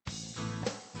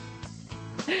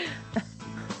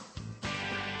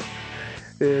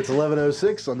It's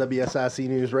 11:06 on WSIC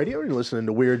News Radio. You're listening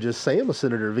to We're Just Saying with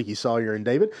Senator Vicky Sawyer and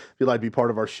David. If you'd like to be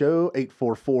part of our show,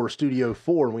 844 Studio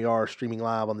 4, and we are streaming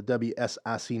live on the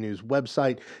WSIC News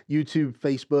website, YouTube,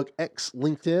 Facebook, X,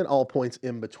 LinkedIn, all points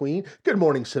in between. Good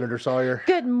morning, Senator Sawyer.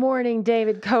 Good morning,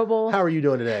 David Coble. How are you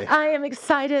doing today? I am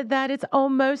excited that it's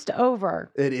almost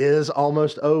over. It is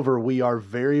almost over. We are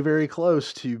very, very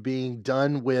close to being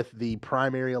done with the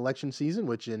primary election season,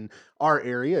 which in our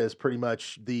area is pretty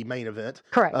much the main event.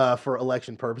 Correct. For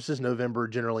election purposes. November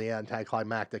generally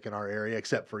anticlimactic in our area,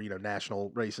 except for, national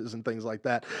races and things like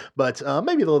that. But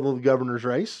maybe the little governor's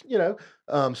race,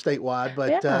 statewide.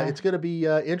 But Yeah. it's going to be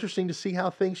interesting to see how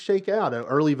things shake out.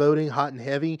 Early voting, hot and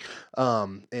heavy,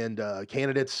 and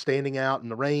candidates standing out in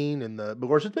the rain. And of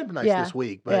course, it's been nice this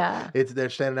week, but they're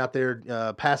standing out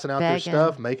there passing out their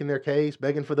stuff, making their case,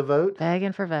 begging for the vote.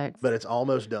 Begging for votes. But it's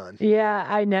almost done. Yeah,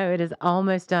 I know. It is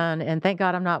almost done. And thank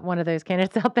God I'm not one of those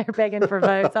candidates out there begging for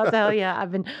votes. I'll tell you,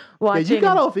 I've been watching. Yeah, you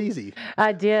got off easy.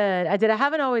 I did. I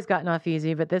haven't always gotten off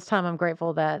easy, but this time I'm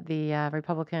grateful that the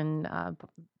Republican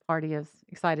Party is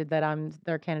excited that I'm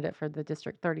their candidate for the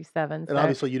District 37. And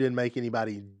obviously you didn't make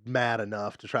anybody mad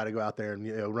enough to try to go out there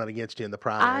and run against you in the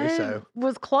primary. I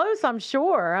was close, I'm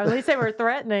sure. At least they were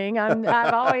threatening.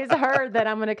 I've always heard that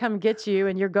I'm going to come get you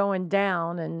and you're going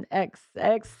down, and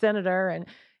ex-senator, and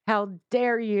how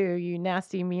dare you, you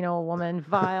nasty, mean old woman,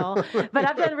 vile. But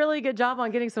I've done a really good job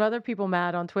on getting some other people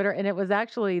mad on Twitter, and it was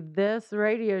actually this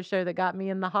radio show that got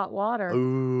me in the hot water.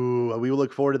 Ooh, we will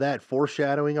look forward to that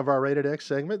foreshadowing of our Rated X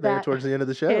segment there towards the end of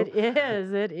the show. It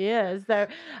is. So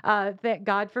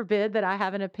God forbid that I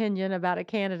have an opinion about a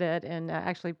candidate and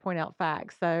actually point out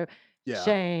facts. So yeah.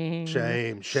 Shame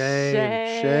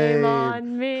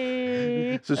on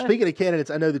me. So speaking of candidates,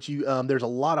 I know that you there's a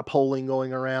lot of polling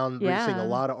going around. We're seeing a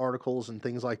lot of articles and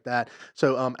things like that.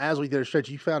 So as we did a stretch,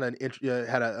 you found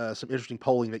some interesting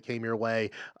polling that came your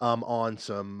way on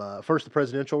some first the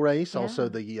presidential race, also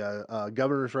the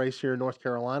governor's race here in North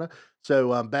Carolina.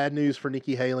 So bad news for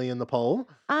Nikki Haley in the poll.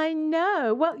 I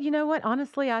know. Well, you know what?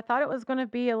 Honestly, I thought it was going to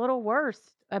be a little worse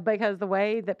because the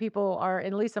way that people are,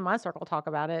 at least in my circle, talk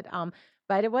about it.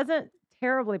 But it wasn't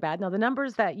terribly bad. Now, the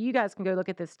numbers that you guys can go look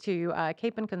at this too.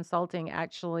 Capon Consulting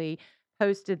actually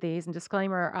posted these. And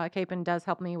disclaimer, Capon does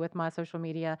help me with my social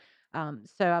media. So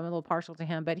I'm a little partial to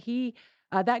him. But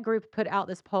that group put out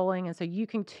this polling, and so you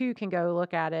can go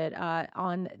look at it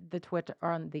on the Twitter,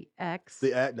 or on the X.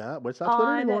 What's not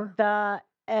Twitter anymore? The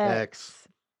X.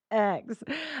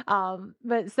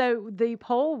 But so the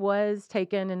poll was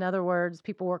taken. In other words,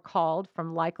 people were called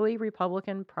from likely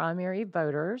Republican primary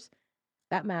voters.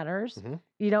 That matters. Mm-hmm.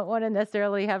 You don't want to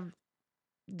necessarily have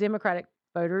Democratic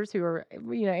voters who are,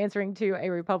 answering to a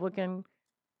Republican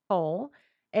poll.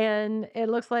 And it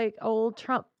looks like old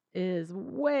Trump is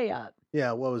way up.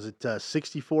 Yeah, what was it?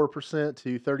 64%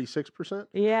 to 36%?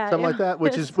 Yeah, something like that.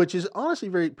 Which is honestly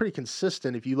pretty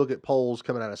consistent if you look at polls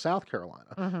coming out of South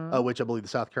Carolina, which I believe the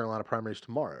South Carolina primary is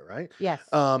tomorrow, right? Yes.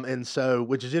 And so,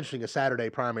 which is interesting, a Saturday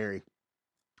primary,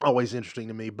 always interesting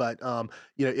to me. But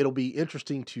it'll be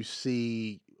interesting to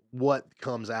see what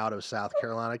comes out of South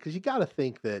Carolina, because you got to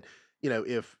think that,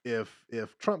 if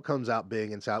Trump comes out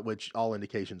big in South, which all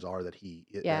indications are that he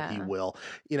will,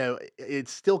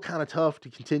 it's still kind of tough to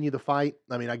continue the fight.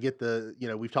 I mean, I get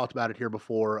we've talked about it here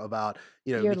before about,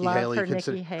 Your Nikki love Haley. for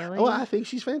Nikki Haley? Oh, I think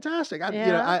she's fantastic.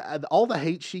 All the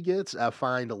hate she gets, I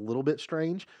find a little bit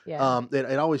strange. Yeah.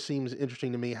 It always seems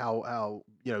interesting to me how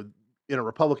in a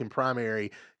Republican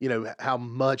primary, how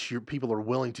much your people are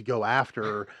willing to go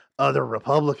after other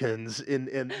Republicans in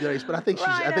the race. But I think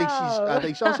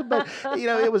she's awesome. But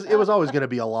it was always going to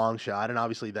be a long shot, and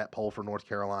obviously that poll for North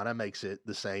Carolina makes it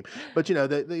the same. But I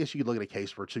guess you could look at a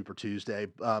case for Super Tuesday,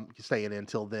 staying in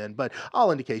until then. But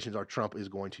all indications are Trump is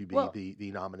going to be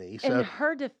the nominee. So in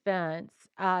her defense,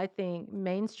 I think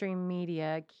mainstream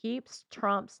media keeps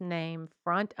Trump's name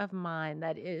front of mind.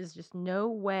 That is just no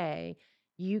way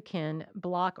you can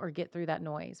block or get through that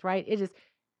noise, right? It is.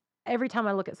 Every time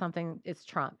I look at something, it's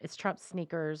Trump. It's Trump's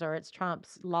sneakers, or it's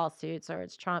Trump's lawsuits, or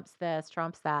it's Trump's this,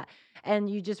 Trump's that. And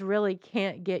you just really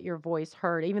can't get your voice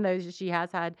heard, even though she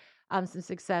has had some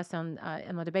success on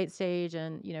the debate stage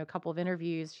and, a couple of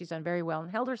interviews. She's done very well and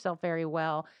held herself very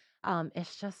well.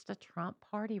 It's just a Trump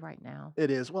party right now. it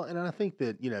is. Well, and I think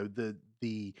that,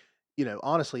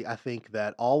 honestly, I think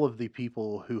that all of the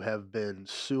people who have been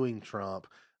suing Trump,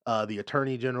 the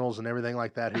attorney generals and everything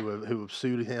like that who have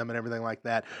sued him and everything like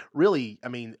that. Really, I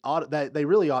mean, that they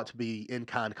really ought to be in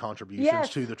kind contributions Yes.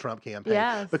 to the Trump campaign,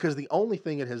 Yes. because the only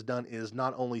thing it has done is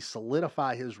not only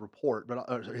solidify his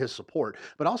support,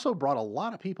 but also brought a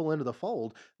lot of people into the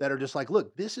fold that are just like,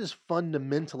 look, this is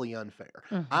fundamentally unfair.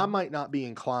 I Mhm. might not be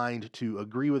inclined to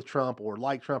agree with Trump or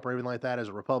like Trump or anything like that as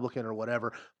a Republican or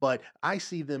whatever, but I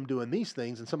see them doing these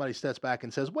things, and somebody steps back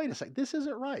and says, "Wait a second, this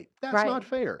isn't right. That's not Right.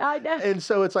 fair." I know. And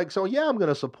so it's like, so yeah, I'm going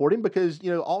to support him because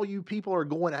all you people are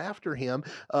going after him.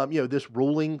 This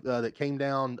ruling that came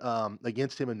down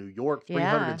against him in New York,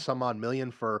 300 and Yeah. some odd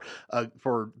million for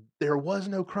there was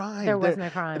no crime. There was There no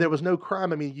there crime. was no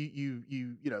crime. I mean,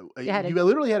 You had a you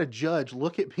literally had a judge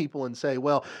look at people and say,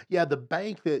 "Well, yeah, the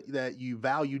bank that you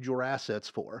valued your assets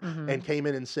for and Mhm. came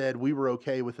in and said we were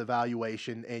okay with the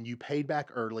valuation, and you paid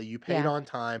back early, you paid Yeah. on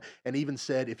time, and even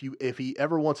said if he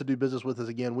ever wants to do business with us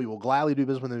again, we will gladly do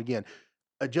business with him again."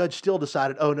 A judge still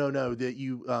decided, "Oh, no, no, that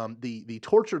the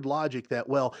tortured logic that,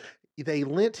 well, they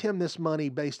lent him this money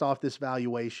based off this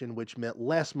valuation, which meant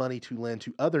less money to lend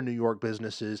to other New York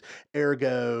businesses.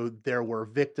 Ergo, there were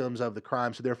victims of the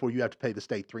crime, so therefore you have to pay the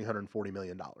state $340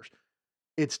 million."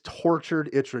 It's tortured,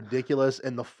 it's ridiculous,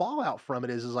 and the fallout from it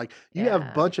is like, you have a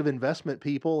Yeah. bunch of investment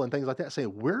people and things like that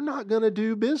saying, "We're not gonna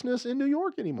do business in New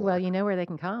York Well, anymore." you know where they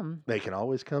can come. They can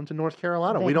always come to North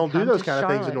Carolina. They We can don't do come those to kinda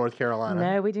things in Charlotte. North Carolina.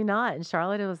 No, we do not. And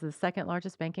Charlotte is the second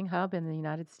largest banking hub in the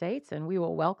United States, and we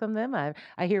will welcome them.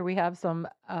 I hear we have some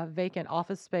vacant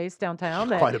office space downtown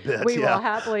that Quite a bit, we will yeah.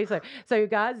 happily. So you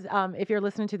guys, if you're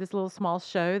listening to this little small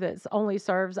show that only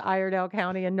serves Iredell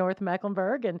County and North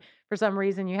Mecklenburg, and for some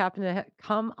reason you happen to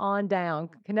come on down,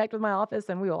 connect with my office,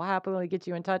 and we will happily get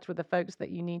you in touch with the folks that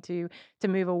you need to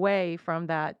move away from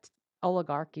that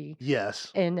oligarchy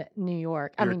Yes. in New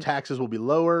York. I Your mean, taxes will be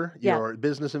lower, yeah, your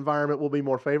business environment will be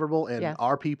more favorable, and yes.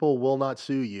 our people will not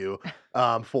sue you,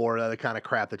 for, the kinda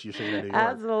crap that you've seen in New York.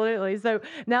 Absolutely. So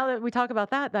now that we talk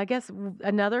about that, I guess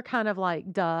another kind of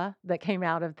like duh that came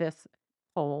out of this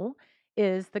poll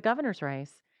is the governor's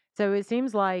race. So it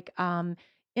seems like,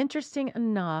 interesting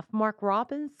enough, Mark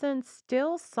Robinson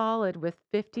still solid with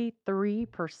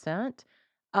 53%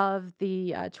 of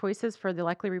the choices for the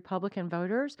likely Republican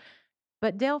voters,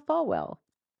 but Dale Folwell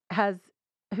has,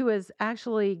 who has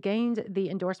actually gained the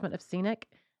endorsement of Scenic,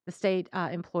 the state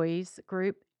employees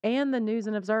group, and the News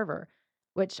and Observer,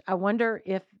 which I wonder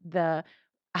if the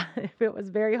if it was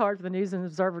very hard for the News and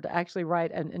Observer to actually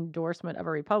write an endorsement of a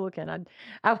Republican.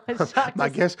 I was shocked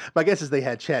to My guess is they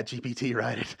had ChatGPT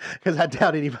write it, because I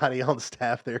doubt anybody on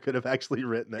staff there could have actually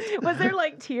written was there it.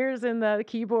 like tears in the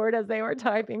keyboard as they were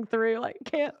typing through? Like,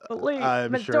 can't believe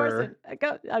I'm Miss Dorson.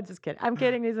 sure. I'm just kidding. I'm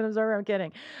kidding, News and Observer. I'm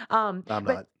kidding. I'm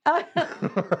But not.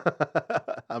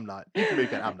 I'm not. You can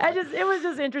make that. I'm I not. just it was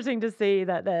just interesting to see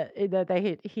that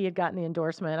he had gotten the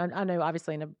endorsement. I know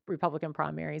obviously in a Republican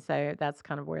primary, so that's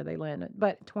kind of where they landed.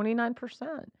 But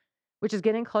 29%, which is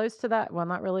getting close to that. Well,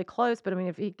 not really close, but I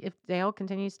mean, if Dale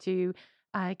continues to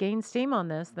gain steam on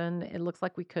this, then it looks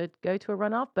like we could go to a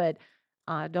runoff. But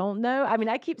I don't know. I mean,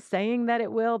 I keep saying that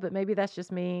it will, but maybe that's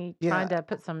just me trying Yeah, to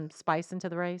put some spice into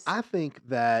the race. I think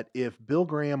that if Bill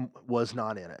Graham was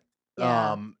not in it,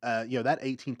 Yeah, that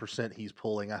 18% he's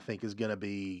pulling, I think is going to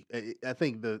be. I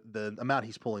think the amount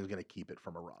he's pulling is going to keep it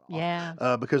from a runoff,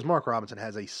 yeah, because Mark Robinson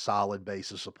has a solid base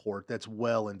of support that's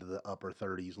well into the upper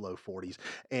 30s, low 40s,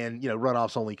 and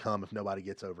runoffs only come if nobody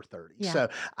gets over 30. yeah, So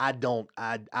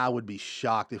I would be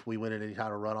shocked if we win in any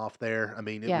kind of runoff there. I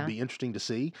mean, it would yeah, be interesting to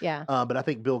see, yeah, but I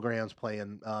think Bill Graham's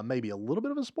playing maybe a little bit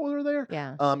of a spoiler there,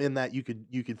 yeah. in that you could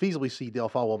feasibly see Dale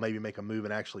Folwell maybe make a move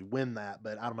and actually win that,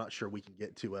 but I'm not sure we can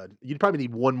get to a. You'd probably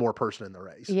need one more person in the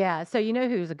race. Yeah, so you know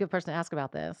who's a good person to ask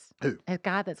about this? Who? A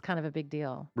guy that's kind of a big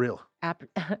deal. Real.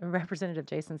 Representative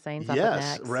Jason Sains up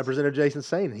Yes, next. Representative Jason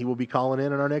Sane. He will be calling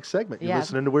in our next segment. You're Yeah.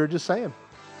 listening to We're Just Saying.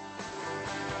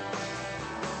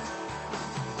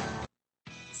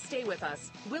 Stay with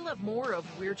us. We'll have more of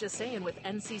We're Just Saying with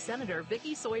NC Senator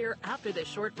Vicky Sawyer after this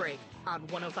short break on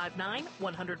 1059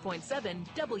 100.7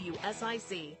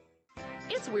 WSIC.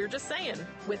 It's We're Just Saying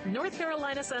with North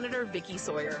Carolina Senator Vicky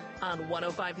Sawyer on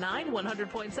 1059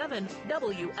 100.7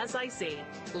 WSIC.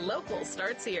 Local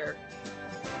starts here.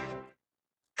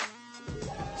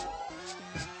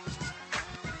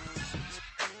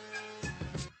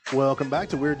 Welcome back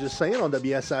to We're Just Saying on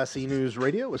WSIC News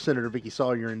Radio with Senator Vicky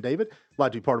Sawyer and David.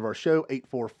 Glad to be part of our show,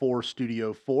 844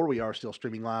 Studio 4. We are still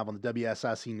streaming live on the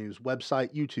WSIC News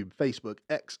website, YouTube, Facebook,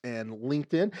 X, and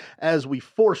LinkedIn. As we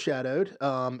foreshadowed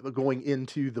going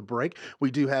into the break,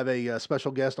 we do have a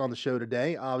special guest on the show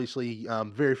today, obviously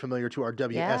very familiar to our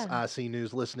Yeah. WSIC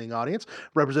News listening audience,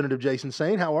 Representative Jason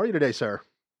Sane. How are you today, sir?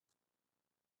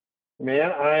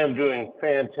 Man, I am doing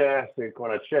fantastic.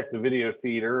 When I checked the video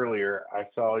feed earlier, I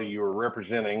saw you were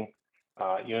representing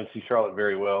UNC Charlotte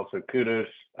very well. So kudos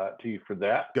to you for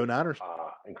that. Go Niners.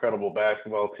 Incredible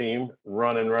basketball team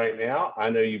running right now. I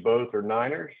know you both are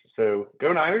Niners, so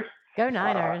go Niners. Go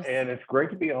Niners. And it's great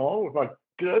to be on with my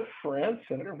good friend,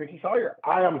 Senator Vicky Sawyer.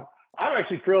 I'm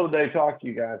actually thrilled today to talk to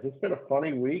you guys. It's been a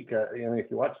funny week.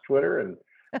 If you watch Twitter and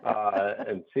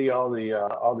see all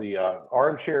the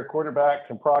armchair quarterbacks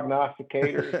and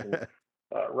prognosticators and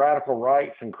radical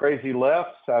rights and crazy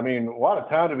lefts. I mean, what a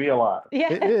time to be alive.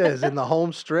 Yeah. It is in the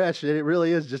home stretch. It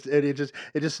really is it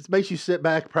just makes you sit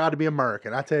back proud to be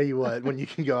American. I tell you what, when you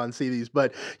can go and see these.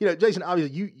 But Jason,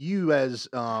 obviously you as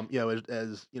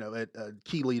as a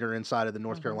key leader inside of the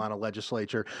North Mhm. Carolina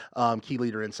legislature, key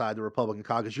leader inside the Republican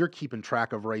caucus, you're keeping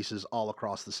track of races all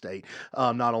across the state.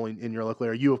 Not only in your local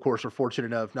area. You, of course, are fortunate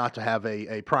enough not to have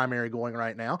a primary going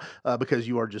right now because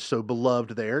you are just so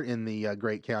beloved there in the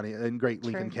great county, in Great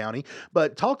Lincoln True. County.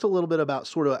 But talk a little bit about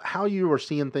sort of how you are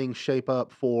seeing things shape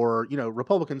up for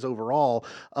Republicans overall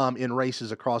in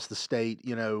races across the state.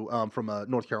 From a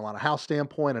North Carolina House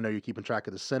standpoint, I know you're keeping track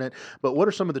of the Senate, but what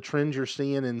are some of the trends you're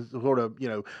seeing and sort of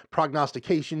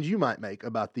prognostications you might make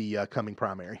about the coming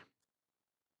primary?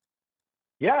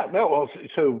 Yeah, no, well,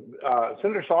 so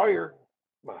Senator Sawyer,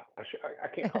 well, I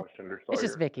can't call her Senator It's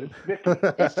just Sawyer. Vicky. It's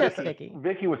Vicky. It's just Vicky. Vicky.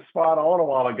 Vicky was spot on a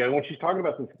while ago when she's talking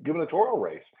about this gubernatorial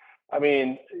race. I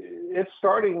mean, it's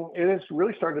starting. It is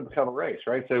really starting to become a race,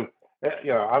 right? So,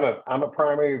 I'm a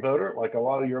primary voter, like a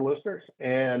lot of your listeners,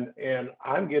 and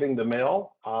I'm getting the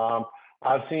mail.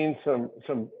 I've seen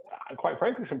quite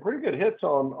frankly, some pretty good hits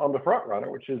on the front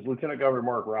runner, which is Lieutenant Governor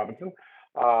Mark Robinson.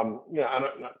 I'm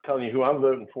not telling you who I'm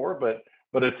voting for,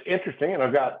 but it's interesting, and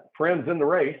I've got friends in the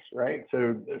race, right?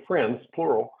 So friends,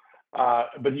 plural.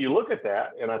 But you look at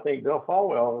that, and I think Bill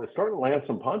Falwell is starting to land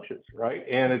some punches, right?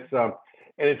 And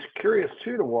it's curious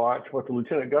too to watch what the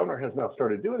lieutenant governor has now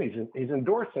started doing. He's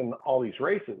endorsing all these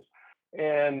races,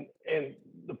 and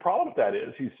the problem with that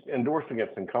is he's endorsed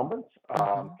against incumbents.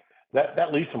 Mhm.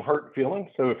 That leaves some hurt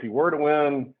feelings. So if he were to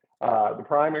win the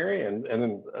primary, and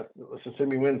then let's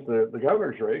assume he wins the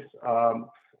governor's race.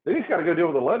 Then he's got to go deal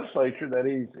with the legislature that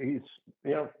he's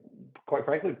quite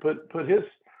frankly put his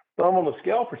thumb on the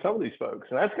scale for some of these folks,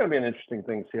 and that's going to be an interesting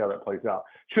thing to see how that plays out.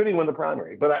 Should he win the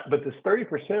primary? But this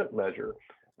 30% measure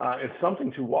is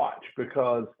something to watch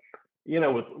because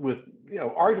with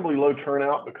arguably low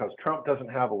turnout because Trump doesn't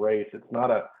have a race.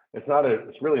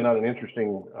 It's really not an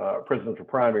interesting presidential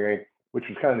primary, which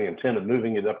was kind of the intent of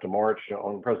moving it up to March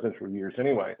on presidential years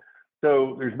anyway.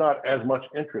 So there's not as much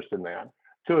interest in that.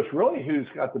 So it's really who's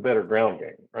got the better ground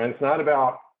game, right? It's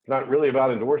not really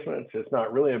about endorsements. It's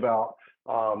not really about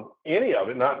any of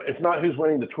it. It's not who's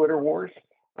winning the Twitter wars.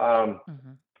 Mhm.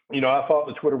 I fought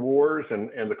the Twitter wars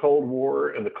and the Cold War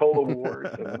and the Cola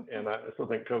wars, and I still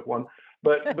think Coke won.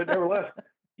 But nevertheless,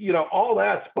 all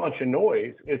that's a bunch of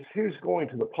noise. It's who's going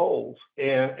to the polls,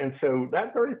 and so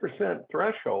that 30%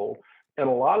 threshold, and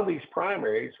a lot of these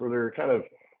primaries where they're kind of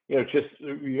just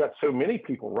you got so many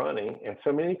people running and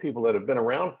so many people that have been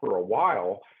around for a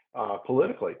while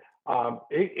politically.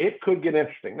 It could get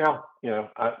interesting. Now,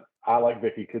 I like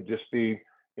Vicky could just be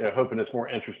hoping it's more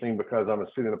interesting because I'm a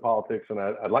student of politics and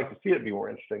I'd like to see it be more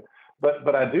interesting.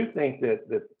 But I do think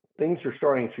that things are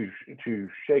starting to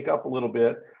shake up a little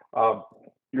bit.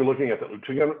 You're looking at the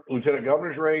lieutenant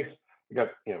governor's race. You got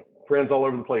friends all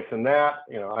over the place in that.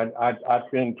 I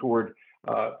trend toward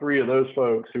three of those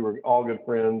folks who were all good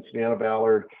friends: Deanna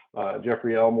Ballard,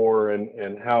 Jeffrey Elmore,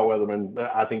 and Hal Weatherman.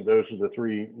 I think those are the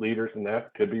three leaders, and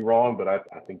that could be wrong, but I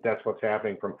think that's what's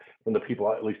happening from the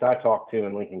people at least I talked to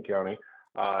in Lincoln County.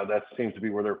 That seems to be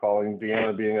where they're falling.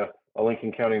 Deanna being a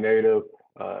Lincoln County native,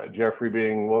 Jeffrey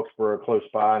being Wilkesboro close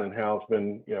by, and Hal's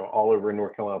been all over in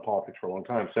North Carolina politics for a long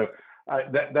time. So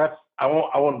I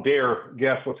won't dare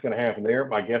guess what's going to happen there.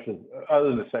 My guess is, other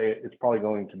than to say it's probably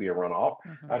going to be a runoff.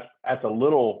 Mhm. That's a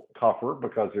little tougher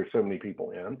because there's so many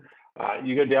people in.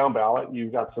 You go down ballot,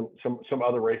 you've got some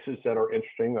other races that are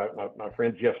interesting. My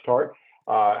friend Jeff Tart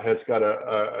has got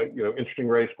a interesting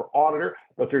race for auditor,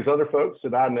 but there's other folks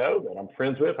that I know that I'm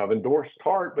friends with. I've endorsed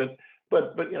Tart, but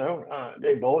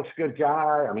Dave Bullock's a good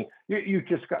guy. I mean, you've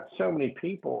just got so many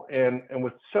people and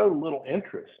with so little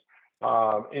interest.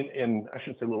 In I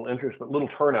shouldn't say little interest, but little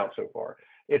turnout so far.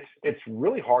 It's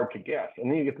really hard to guess. And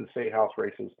then you get to the state house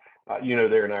races.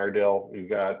 There in Iredell, you've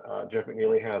got Jeff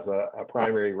McNeely has a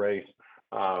primary race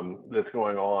that's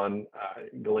going on.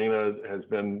 Galena has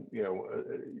been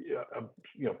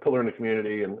a pillar in the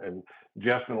community, and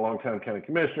Jeff's been a longtime county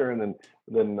commissioner, and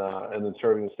then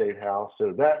serving the state house.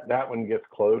 So that one gets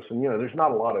close. And there's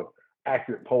not a lot of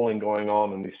accurate polling going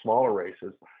on in these smaller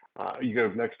races. You go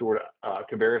next door to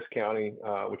Cabarrus County,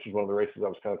 which is one of the races I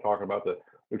was kind of talking about. The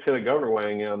lieutenant governor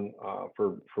weighing in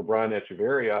for Brian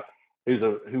Echeverria,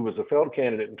 who was a failed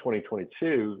candidate in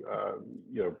 2022.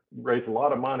 Raised a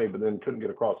lot of money, but then couldn't get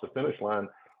across the finish line.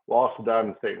 Lost to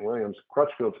Diamond State and Williams.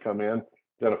 Crutchfield's come in,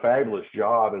 done a fabulous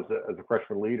job as a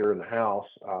freshman leader in the House,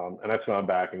 and that's who I'm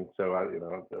backing. So I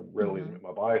really Mm-hmm.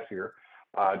 my bias here,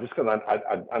 just because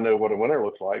I know what a winner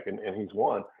looks like, and he's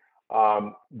won.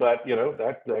 But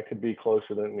that could be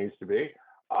closer than it needs to be.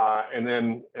 And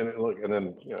then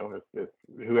if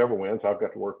whoever wins, I've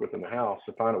got to work within the House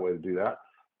to find a way to do that.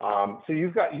 So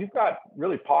you've got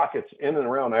really pockets in and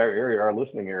around our area, our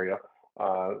listening area,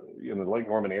 in the Lake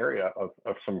Norman area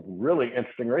of some really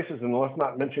interesting races. And let's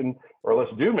mention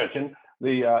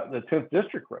the 10th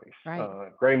district race.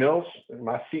 Right. Gray Mills,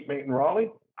 my seatmate in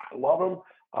Raleigh, I love him.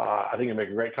 I think he'd make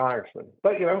a great congressman.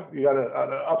 But you got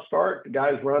an upstart, the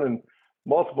guy's running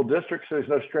multiple districts, so he's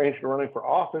no stranger to running for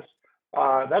office.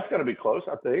 That's going to be close,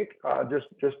 I think,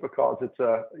 just because it's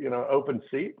a open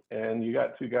seat, and you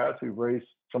got two guys who've raised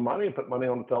some money and put money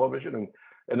on the television,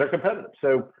 and they're competitive.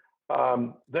 So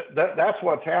that's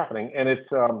what's happening, and it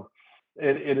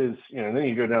is and then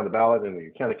you go down the ballot in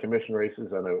the county commission races.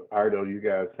 I know Iredell, you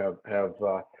guys have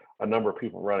a number of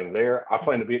people running there. I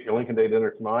plan to be at your Lincoln Day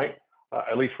dinner tonight,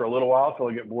 at least for a little while, till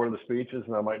I get bored of the speeches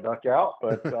and I might duck out,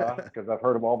 but because I've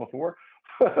heard them all before.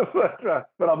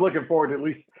 but I'm looking forward to at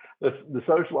least the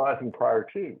socializing prior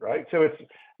to, right? So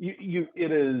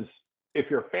it is, if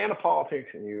you're a fan of politics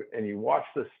and you watch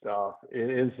this stuff, it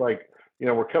is like,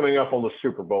 we're coming up on the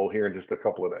Super Bowl here in just a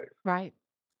couple of days. Right.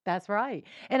 That's right.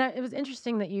 And it was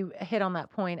interesting that you hit on that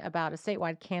point about a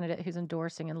statewide candidate who's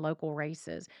endorsing in local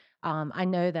races. I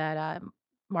know that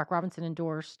Mark Robinson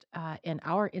endorsed in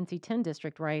our NC10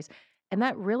 district race, and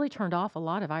that really turned off a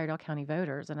lot of Iredell County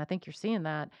voters. And I think you're seeing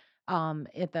that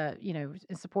at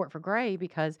in support for Gray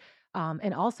because,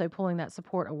 and also pulling that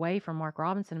support away from Mark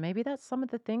Robinson. Maybe that's some of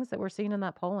the things that we're seeing in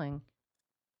that polling.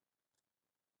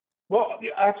 Well,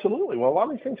 yeah, absolutely. Well, a lot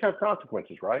of these things have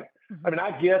consequences, right? I Hmm. mean,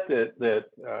 I get that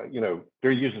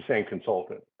they're using the same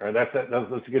consultant, right?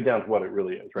 Let's get down to what it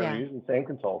really is, right? They're Yeah. using the same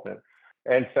consultant,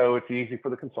 and so it's easy for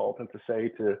the consultant to say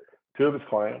to two of his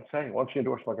clients, "Hey, why don't you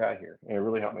endorse my guy here and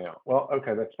really help me out?" Well,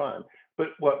 okay, that's fine.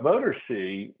 But what voters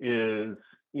see is,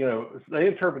 they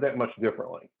interpret that much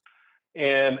differently.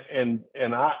 And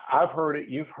I've heard it,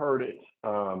 you've heard it.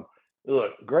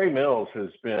 Look, Gray Mills has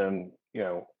been,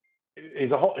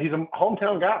 he's a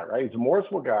hometown guy, right? He's a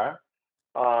Morrisville guy.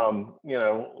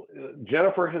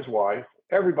 Jennifer, his wife,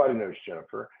 everybody knows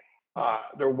Jennifer.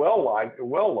 They're well liked, they're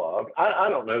well loved. I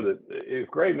don't know that if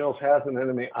Gray Mills has an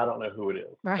enemy, I don't know who it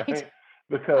is, Right. right?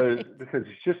 Because Right.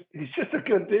 he's just a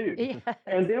good dude. And Yes.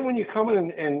 then when you come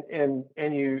in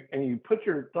and you put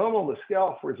your thumb on the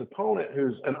scale for his opponent,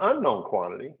 who's an unknown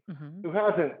quantity, Hmm. who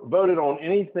hasn't voted on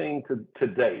anything to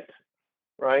date,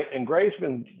 right? And Gray's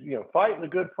been, fighting a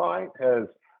good fight, and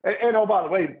oh, by the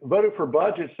way, voted for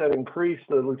budgets that increased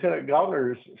the lieutenant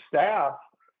governor's staff,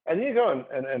 and you go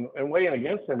and weigh in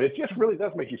against him. It just really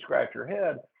does make you scratch your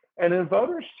head. And then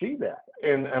voters see that,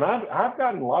 and I've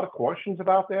gotten a lot of questions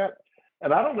about that,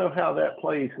 and I don't know how that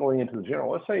plays going into the general.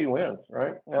 Let's say he wins,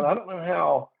 right? And I don't know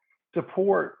how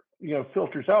support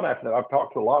filters out after that. I've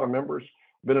talked to a lot of members.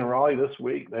 Been in Raleigh this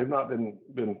week. They've not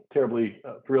been terribly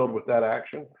thrilled with that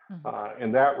action Hmm.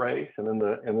 in that race, and then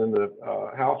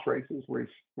the House races where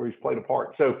he's played a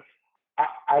part. So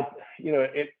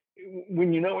it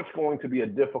when it's going to be a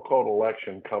difficult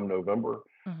election come November,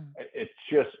 Hmm. it's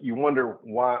just you wonder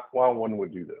why one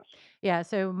would do this. Yeah,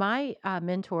 so my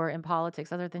mentor in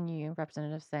politics, other than you,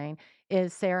 Representative Sane,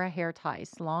 is Sarah Hare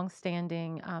Tice,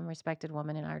 longstanding, respected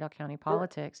woman in Iredell County Sure.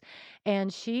 politics.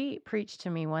 And she preached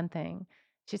to me one thing.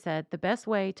 She said, the best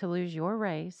way to lose your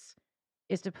race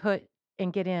is to put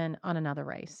and get in on another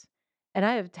race. And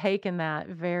I have taken that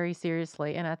very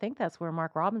seriously. And I think that's where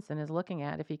Mark Robinson is looking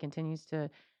at if he continues to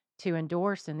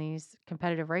endorse in these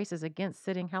competitive races against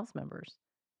sitting House members.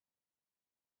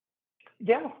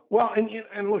 Yeah. Well,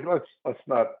 and look, let's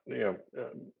not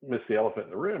miss the elephant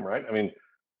in the room, right? I mean,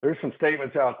 there's some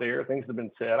statements out there, things have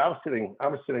been said. I was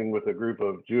sitting with a group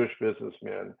of Jewish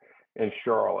businessmen in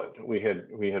Charlotte. We had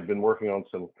been working on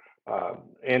some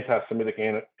anti-Semitic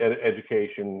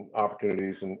education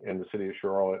opportunities in the city of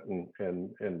Charlotte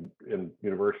and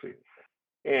university.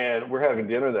 And we're having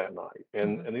dinner that night,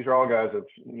 and Hmm. and these are all guys I've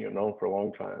known for a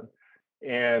long time,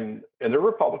 and they're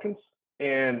Republicans,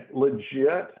 and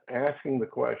legit asking the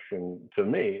question to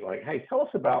me like, "Hey, tell us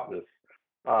about this.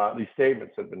 These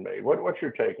statements have been made. What's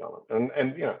your take on it?"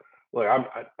 And look, I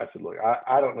said, look,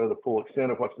 I don't know the full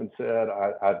extent of what's been said.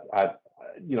 I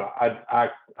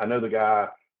know the guy,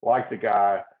 like the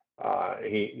guy.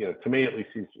 He, to me at least,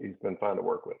 he's been fun to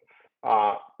work with.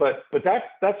 But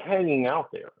that's hanging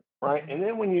out there, right? Mhm. And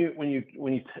then when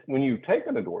you take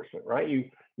an endorsement, right,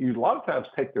 you a lot of times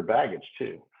take their baggage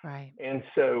too. Right. And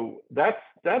so that's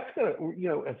gonna,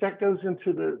 as that goes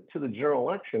into the general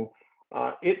election,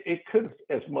 it could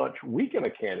as much weaken a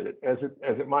candidate as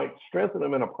it might strengthen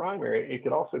them in a primary. It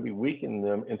could also be weakening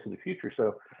them into the future.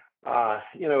 So,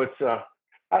 it's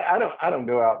I don't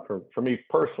go out for me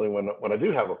personally when I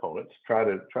do have opponents try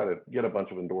to get a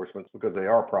bunch of endorsements because they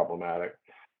are problematic.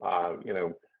 You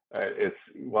know, it's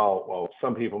while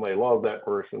some people may love that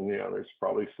person, there's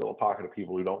probably still a pocket of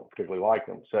people who don't particularly like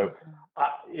them. So Mhm.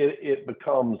 it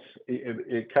becomes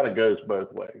it kind of goes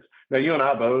both ways. Now you and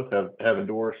I both have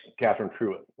endorsed Catherine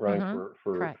Truitt running Mhm.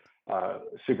 for Correct.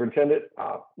 superintendent.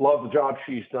 Love the job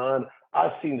she's done.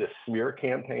 I've seen this smear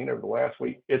campaign over the last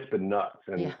week. It's been nuts,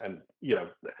 Yeah.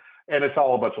 and it's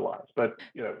all a bunch of lies. But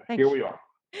Thank here you. we are.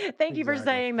 Thank you for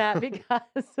Exactly. saying that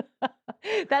because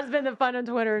that's been the fun on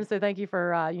Twitter. And so thank you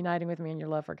for uniting with me in your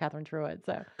love for Catherine Truitt.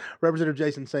 So Representative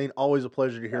Jason Sain, always a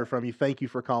pleasure to hear from you. Thank you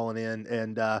for calling in,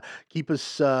 and keep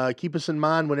us in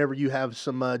mind whenever you have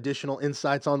some additional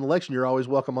insights on the election. You're always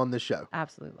welcome on this show.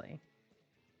 absolutely.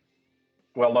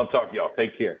 Well, love talking to y'all.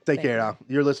 Take care. Take Thank care you. now.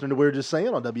 You're listening to We're Just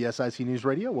Saying on WSIC News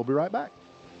Radio. We'll be right back.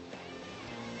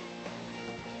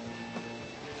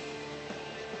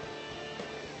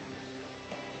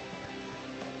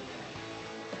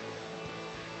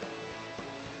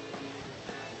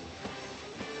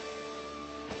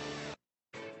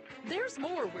 There's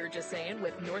more We're Just Saying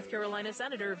with North Carolina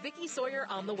Senator Vicky Sawyer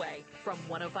on the way from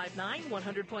 105.9,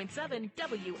 100.7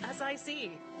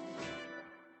 WSIC.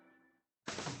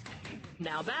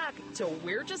 Now back to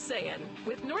We're Just Saying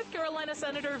with North Carolina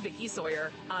Senator Vicky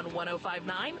Sawyer on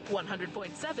 105.9,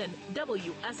 100.7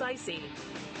 WSIC.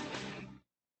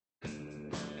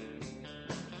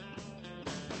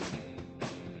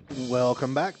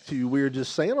 Welcome back to We're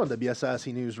Just Saying on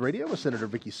WSIC News Radio with Senator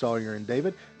Vicky Sawyer and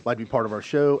David. Glad to be part of our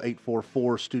show,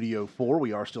 844 Studio 4.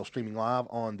 We are still streaming live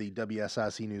on the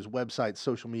WSIC News website,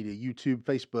 social media, YouTube,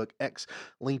 Facebook, X,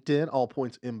 LinkedIn, all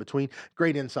points in between.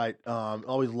 Great insight.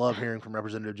 Always love hearing from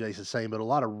Representative Jason Sain, but a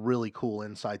lot of really cool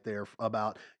insight there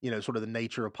about, sort of the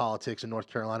nature of politics in North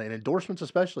Carolina and endorsements,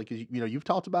 especially because, you've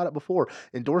talked about it before.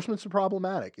 Endorsements are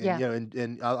problematic. And, Yeah.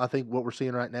 and I think what we're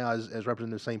seeing right now, as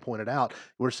Representative Sain pointed out,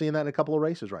 we're seeing that in a couple of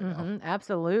races right now.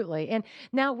 Absolutely. And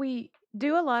now we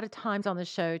do a lot of times on the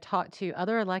show talk to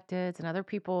other electeds and other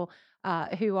people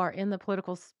who are in the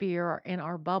political sphere or in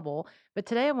our bubble. But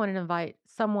today I wanted to invite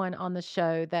someone on the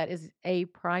show that is a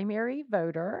primary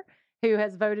voter who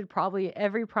has voted probably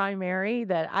every primary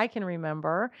that I can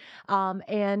remember,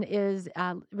 and is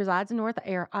resides in North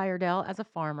Iredell as a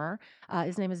farmer.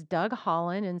 His name is Doug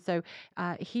Holland, and so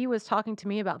he was talking to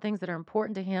me about things that are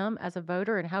important to him as a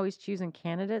voter and how he's choosing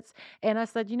candidates. And I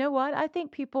said, you know what? I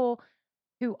think people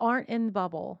who aren't in the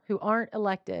bubble, who aren't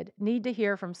elected, need to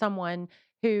hear from someone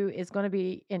who is going to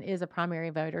be and is a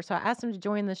primary voter. So I asked him to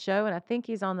join the show, and I think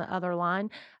he's on the other line.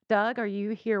 Doug, are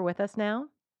you here with us now?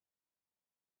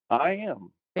 I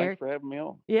am. Thanks Very for having me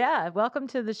on. Yeah, welcome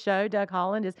to the show. Doug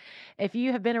Holland is, if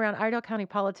you have been around Iredell County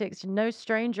politics, you're no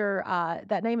stranger.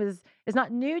 That name is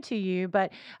not new to you,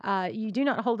 but you do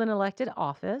not hold an elected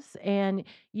office, and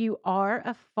you are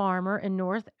a farmer in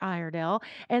North Iredell.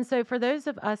 And so, for those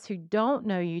of us who don't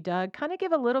know you, Doug, kind of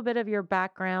give a little bit of your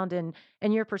background and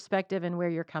your perspective and where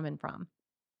you're coming from.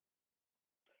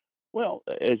 Well,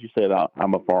 as you said,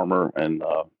 I'm a farmer, and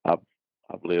I've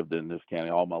lived in this county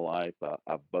all my life.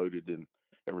 I've voted in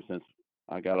ever since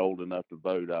I got old enough to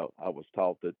vote. I was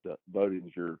taught that voting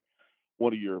is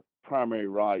one of your primary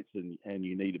rights, and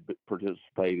you need to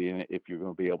participate in it if you're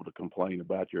going to be able to complain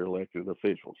about your elected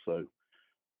officials. So,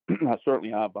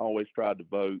 I've always tried to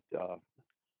vote.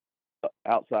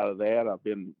 Outside of that, I've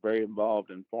been very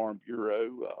involved in Farm Bureau.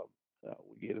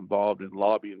 We get involved in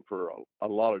lobbying for a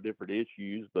lot of different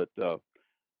issues, but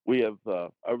we have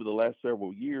over the last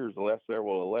several years, the last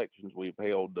several elections, we've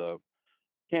held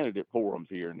candidate forums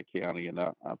here in the county, and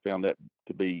I found that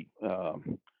to be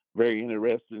very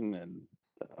interesting and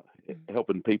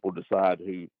helping people decide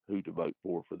who to vote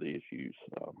for the issues.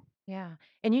 Yeah.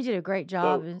 And you did a great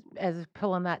job So, as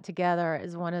pulling that together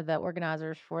as one of the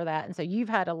organizers for that. And so you've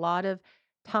had a lot of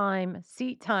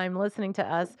seat time listening to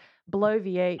us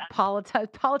bloviate,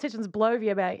 politicians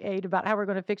bloviate about how we're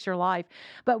going to fix your life.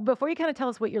 But before you kind of tell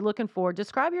us what you're looking for,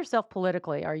 describe yourself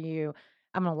politically. I'm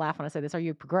going to laugh when I say this, are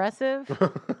you progressive?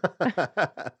 How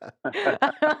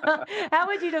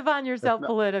would you define yourself no,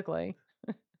 politically?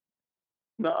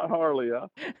 Not Harley.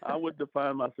 I would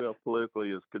define myself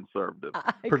politically as conservative.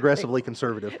 I agree. Progressively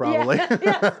conservative, Yeah, probably. yeah,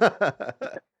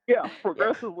 Yeah, yeah.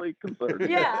 progressively conservative.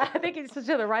 Yeah, I think he's to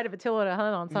the right of Attila to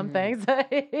Hunt on some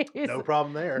Mhm. things. No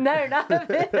problem there. No, not a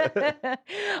bit.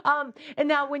 And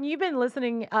now, when you've been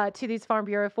listening to these Farm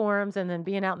Bureau forums and then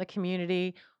being out in the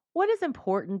community, what is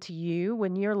important to you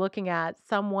when you're looking at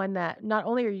someone that not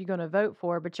only are you going to vote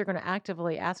for, but you're going to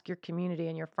actively ask your community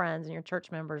and your friends and your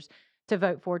church members to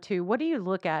vote for too? What do you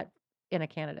look at in a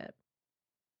candidate?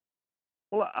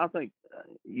 Well, I think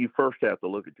you first have to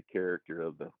look at the character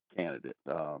of the candidate.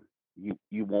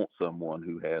 You want someone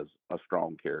who has a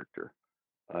strong character,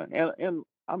 and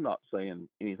I'm not saying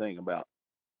anything about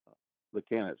the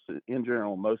candidates in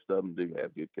general. Most of them do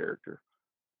have good character,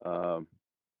 um,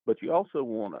 but you also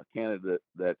want a candidate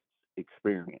that's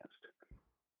experienced,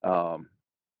 um,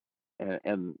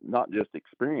 and not just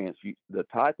experience. The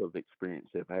type of experience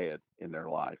they've had in their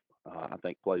life, I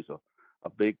think, plays a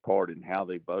big part in how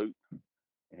they vote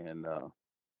and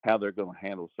how they're going to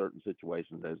handle certain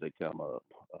situations as they come up.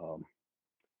 Um,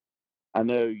 I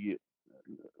know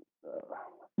uh,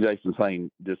 Jason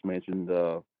Sane just mentioned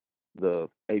the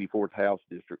 84th House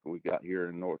district we got here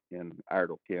in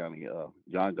Iredell County,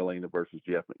 John Galena versus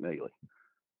Jeff McNeely.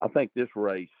 I think this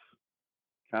race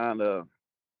kind of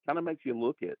makes you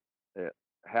look at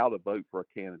how to vote for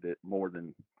a candidate more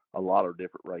than a lot of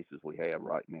different races we have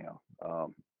right now.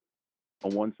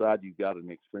 On one side, you've got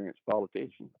an experienced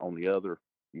politician. On the other,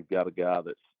 you've got a guy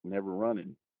that's never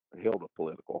held a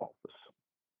political office.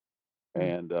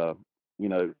 Mm. And,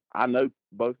 I know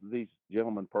both of these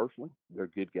gentlemen personally. They're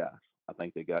good guys. I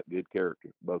think they got good character,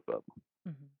 both of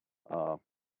them. Mhm. Uh,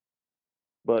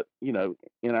 but,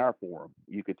 in our forum,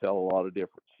 you could tell a lot of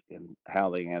difference in how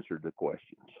they answered the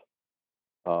questions.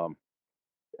 Um,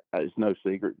 it's no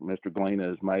secret, Mr. Galena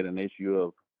has made an issue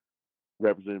of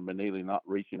Representative McNeely not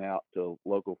reaching out to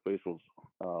local officials.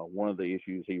 One of the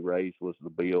issues he raised was the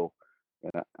bill,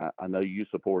 and I know you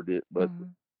supported it, but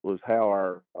Mhm. was how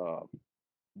our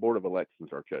board of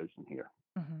elections are chosen here.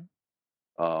 Mhm.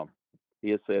 Um, he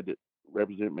has said that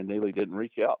Representative McNeely didn't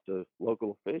reach out to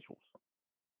local officials.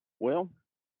 Well,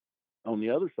 on the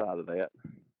other side of that,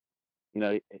 you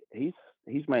know,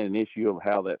 he's made an issue of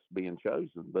how that's being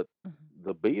chosen, but Mhm.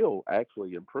 the bill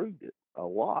actually improved it a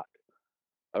lot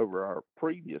over our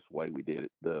previous way we did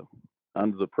it.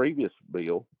 Under the previous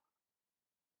bill,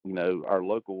 our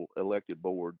local elected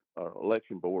board, our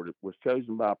election board, was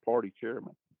chosen by a party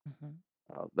chairman. Mhm.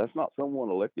 That's not someone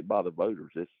elected by the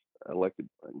voters. It's elected,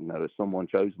 it's someone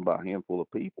chosen by a handful of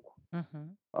people.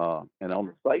 Mhm. And on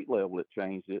the state level, it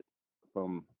changed it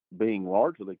from being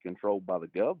largely controlled by the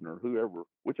governor.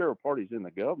 Whichever party's in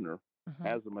the governor Mhm.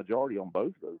 has a majority on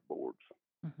both of those boards.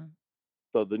 Mhm.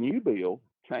 So the new bill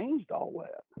changed all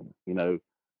that.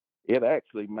 It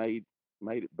actually made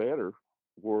it better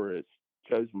where it's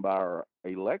chosen by our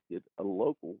elected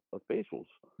local officials,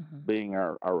 Mhm. being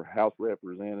our House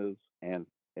representatives and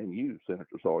you,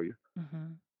 Senator Sawyer.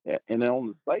 Mhm. And then on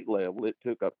the state level, it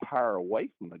took a power away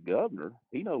from the governor.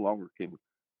 He no longer can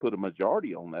put a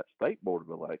majority on that state board of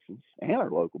elections and our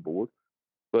local board,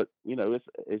 but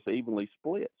it's evenly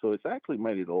split. So it's actually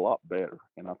made it a lot better.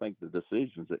 And I think the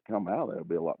decisions that come out of there will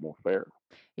be a lot more fair.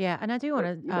 Yeah, and I do But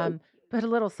want to put a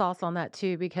little sauce on that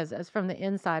too, because as from the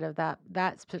inside of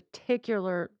that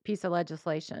particular piece of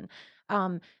legislation,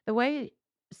 the way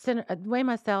the way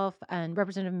myself and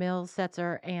Representative Mills,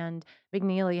 Setzer, and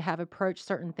McNeely have approached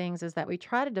certain things is that we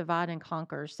try to divide and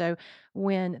conquer. So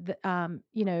when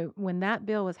that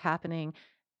bill was happening,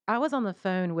 I was on the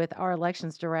phone with our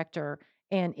elections director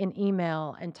and in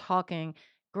email and talking.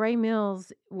 Gray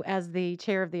Mills, as the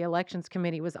chair of the elections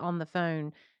committee, was on the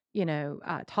phone,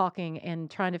 talking and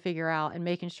trying to figure out and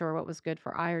making sure what was good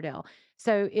for Iredell.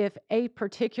 So if a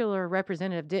particular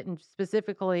representative didn't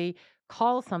specifically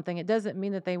call something, it doesn't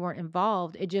mean that they weren't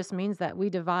involved. It just means that we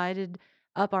divided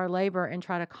up our labor and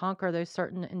try to conquer those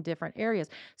certain and different areas.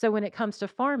 So when it comes to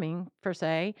farming, per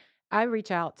se, I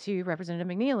reach out to Representative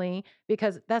McNeely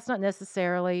because that's not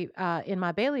necessarily in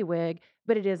my bailiwick,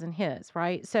 but it is in his,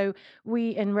 right? So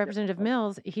and Representative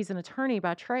Mills, he's an attorney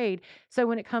by trade. So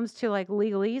when it comes to like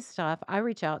legalese stuff, I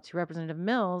reach out to Representative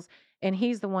Mills, and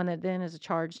he's the one that then is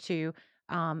charged to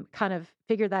kind of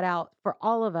figure that out for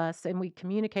all of us, and we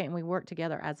communicate and we work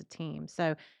together as a team.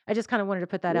 So I just kind of wanted to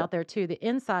put that Yeah, out there too. The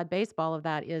inside baseball of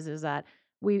that is that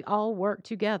we all work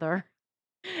together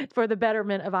for the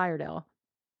betterment of Iredell.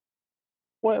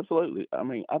 well, absolutely. I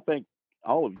mean, I think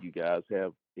all of you guys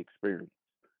have experience,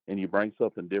 and you bring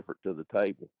something different to the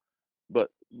table. But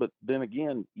then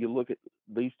again, you look at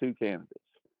these two candidates.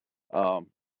 Um,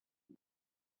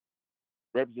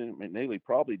 Representative McNeely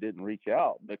probably didn't reach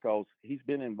out because he's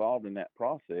been involved in that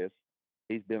process.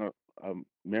 He's been a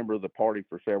member of the party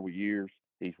for several years.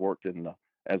 He's worked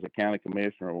as a county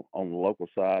commissioner on the local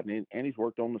side, and he's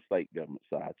worked on the state government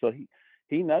side. So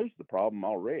he knows the problem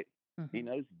already. Mm-hmm. He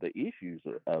knows the issues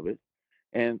of it,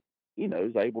 and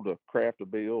is able to craft a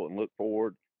bill and look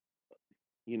forward.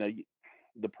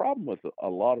 The problem with a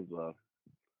lot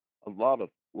of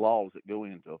laws that go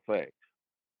into effect,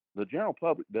 the general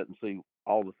public doesn't see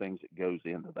all the things that goes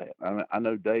into that. I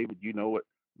know, David, you know it.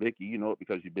 Vicki, you know it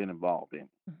because you've been involved in it.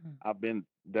 Mm-hmm. I've been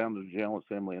down to the General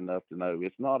Assembly enough to know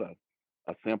it's not a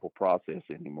simple process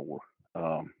anymore.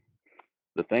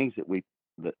 The things that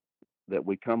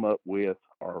we come up with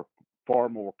are far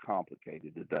more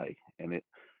complicated today, and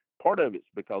part of it's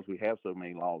because we have so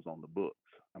many laws on the books.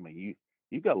 I mean,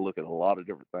 you got to look at a lot of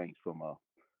different things from a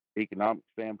economic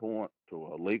standpoint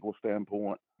to a legal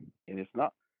standpoint, and it's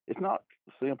not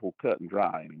simple cut and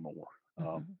dry anymore.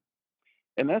 Mm-hmm.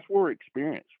 And that's where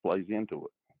experience plays into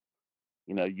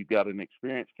it. You got an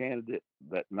experienced candidate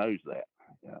that knows that,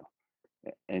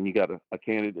 and you got a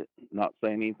candidate not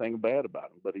saying anything bad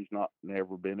about him, but he's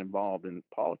never been involved in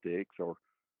politics or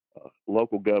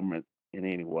local government in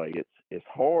any way. It's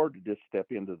hard to just step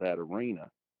into that arena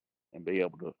and be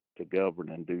able to govern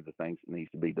and do the things that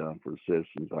needs to be done for the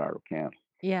citizens of Iredell County.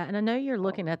 Yeah, and I know you're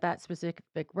looking at that specific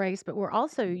race, but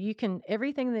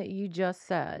everything that you just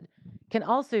said can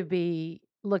also be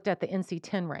looked at the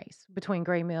NC10 race between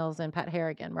Gray Mills and Pat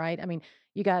Harrigan, right? I mean,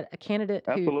 you got a candidate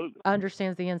who Absolutely.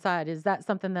 understands the inside. Is that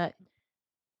something that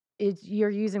you're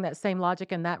using that same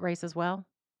logic in that race as well?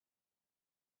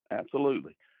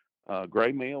 Absolutely.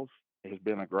 Gray Mills has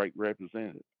been a great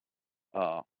representative.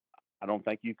 I don't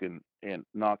think you can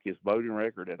knock his voting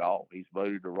record at all. He's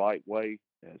voted the right way.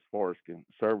 As far as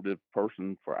conservative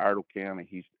person for Iredell County,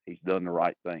 he's done the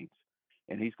right things,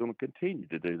 and he's going to continue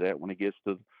to do that when he gets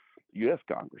to U.S.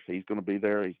 Congress. He's going to be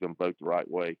there. He's going to vote the right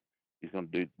way. He's going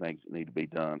to do the things that need to be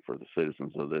done for the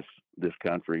citizens of this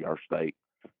country, our state,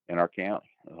 and our county.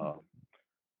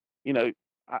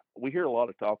 We hear a lot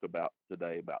of talk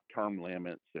today about term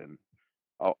limits and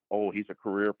he's a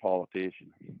career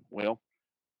politician. Well,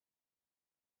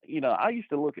 I used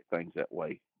to look at things that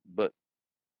way, but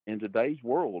in today's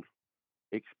world,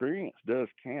 experience does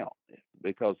count,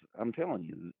 because I'm telling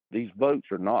you, these votes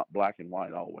are not black and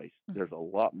white always. Mm-hmm. There's a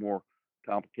lot more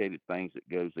complicated things that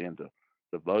goes into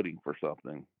voting for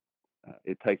something.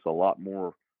 It takes a lot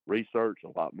more research,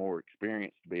 a lot more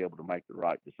experience to be able to make the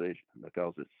right decision,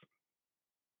 because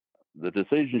the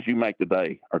decisions you make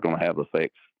today are going to have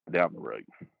effects down the road.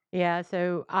 Yeah,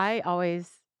 so I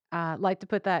always like to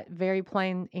put that very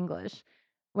plain English.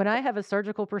 When I have a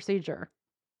surgical procedure,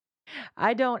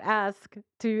 I don't ask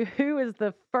who is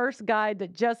the first guy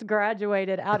that just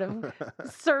graduated out of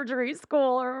surgery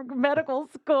school or medical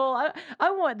school.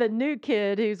 I want the new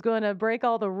kid who's going to break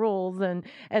all the rules and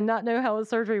not know how a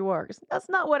surgery works. That's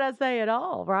not what I say at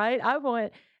all, right? I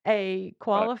want a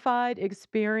qualified,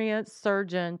 experienced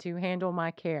surgeon to handle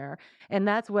my care. And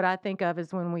that's what I think of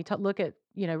as when we look at,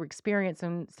 experience.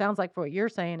 And sounds like for what you're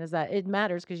saying is that it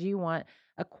matters because you want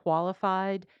a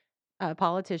qualified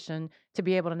politician to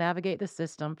be able to navigate the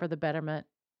system for the betterment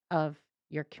of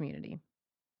your community.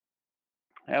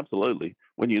 Absolutely.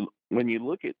 When you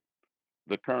look at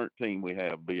the current team we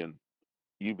have, being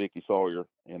you, Vicki Sawyer,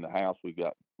 in the House, we've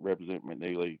got Representative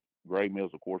McNeely. Gray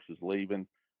Mills, of course, is leaving.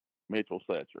 Mitchell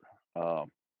Setzer. All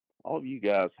of you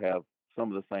guys have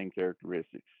some of the same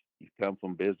characteristics. You come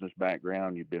from business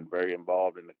background. You've been very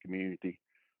involved in the community,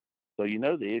 so you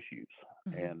know the issues.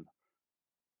 Mm-hmm.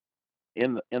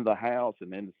 And in the House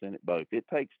and in the Senate both, it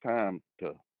takes time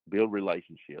to build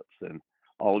relationships, and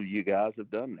all of you guys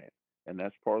have done that. And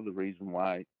that's part of the reason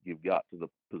why you've got to the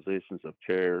positions of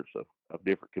chairs of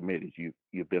different committees.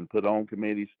 You've been put on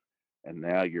committees, and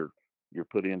now you're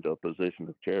put into a position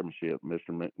of chairmanship. Mr.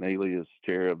 McNeely is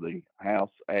chair of the House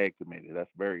Ag Committee.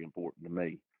 That's very important to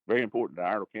me. Very important to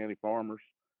Iredell County farmers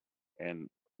and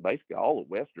basically all of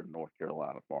Western North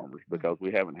Carolina farmers, because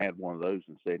we haven't had one of those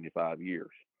in 75 years.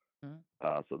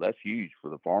 So that's huge for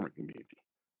the farming community.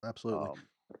 Absolutely.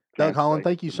 Doug Holland,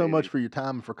 thank you so much for your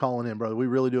time and for calling in, brother. We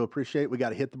really do appreciate it. We got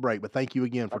to hit the break, but thank you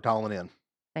again for calling in.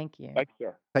 Thank you. Thank you,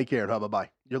 sir. Take care. Bye-bye.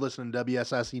 You're listening to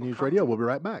WSIC News Radio. We'll be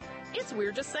right back. It's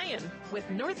We're Just Saying with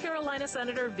North Carolina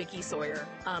Senator Vicki Sawyer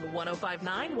on 105.9,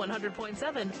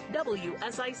 100.7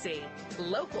 WSIC.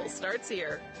 Local starts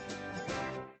here.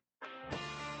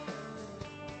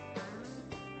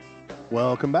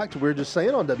 Welcome back to We're Just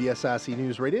Saying on WSIC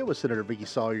News Radio with Senator Vicki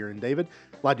Sawyer and David.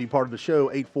 I'd like to be part of the show,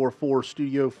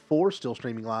 844-STUDIO-4, still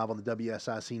streaming live on the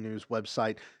WSIC News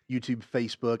website, YouTube,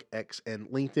 Facebook, X, and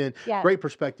LinkedIn. Yeah. Great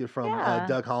perspective from Yeah.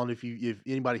 Doug Holland. If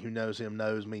anybody who knows him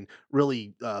knows, I mean,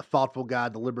 really thoughtful guy,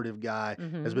 deliberative guy,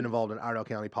 has been Hmm. involved in Iredell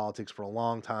County politics for a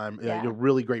long time. Yeah.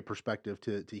 Really great perspective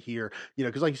to hear.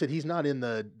 Because like you said, he's not in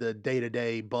the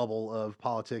day-to-day bubble of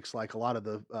politics like a lot of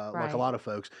the like a Right. lot of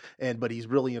folks, but he's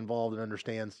really involved and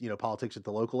understands politics at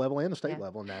the local level and the state Yeah.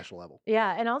 level and national level.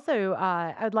 Yeah. And also,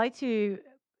 I'd like to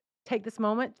take this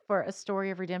moment for a story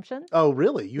of redemption. Oh,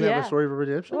 really? You have a Yeah. story of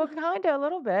redemption? Well, kind of a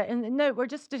little bit. And no, we're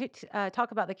just to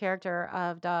talk about the character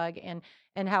of Doug and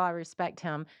how I respect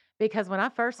him. Because when I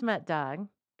first met Doug,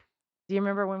 do you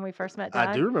remember when we first met I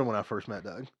Doug? do remember when I first met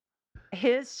Doug.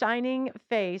 His shining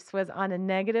face was on a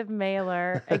negative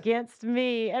mailer against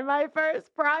me in my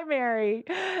first primary.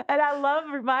 And I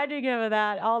love reminding him of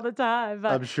that all the time.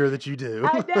 But I'm sure that you do.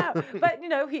 I know, but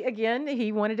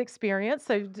he wanted experience.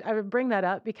 So I would bring that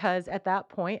up because at that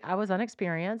point I was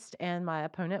unexperienced and my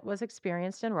opponent was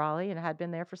experienced in Raleigh and had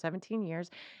been there for 17 years.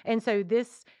 And so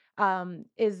this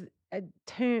is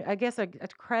I guess a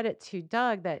credit to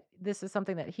Doug that this is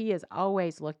something that he has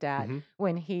always looked at hmm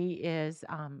when he is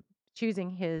choosing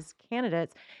his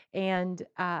candidates. And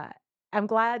I'm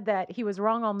glad that he was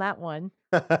wrong on that one.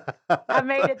 I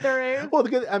made it through. Well,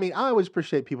 I mean, I always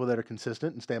appreciate people that are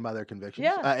consistent and stand by their convictions,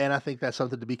 Yeah, and I think that's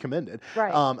something to be commended.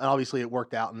 right. And obviously, it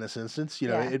worked out in this instance.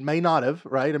 Yeah. It may not have,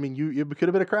 right? I mean, it could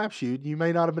have been a crapshoot. You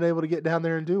may not have been able to get down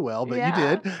there and do well, but you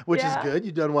Yeah. did, which is Yeah. good.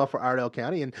 You've done well for Iredell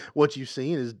County, and what you've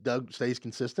seen is Doug stays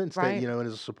consistent, Right. and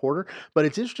is a supporter. But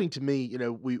it's interesting to me,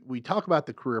 we talk about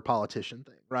the career politician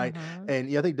thing, right? Mhm.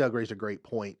 And I think Doug raised a great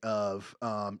point of,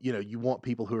 you want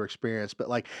people who are experienced, but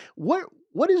like,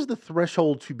 what is the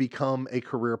threshold to become a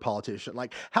career politician?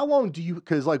 Like, how long do you,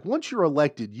 because like once you're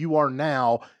elected, you are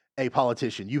now a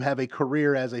politician. You have a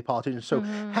career as a politician. So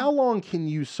Mhm. how long can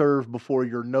you serve before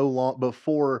you're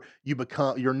you're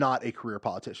not a career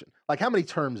politician? Like, how many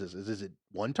terms is it? Is it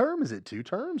one term? Is it two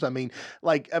terms? I mean,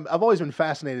 like, I've always been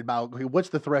fascinated by, okay, what's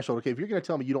the threshold? Okay, if you're going to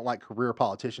tell me you don't like career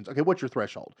politicians, okay, what's your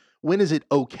threshold? When is it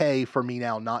okay for me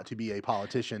now not to be a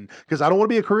politician? Because I don't want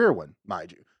to be a career one,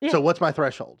 mind you. Yeah. So what's my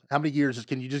threshold? How many years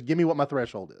can you just give me what my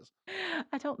threshold is?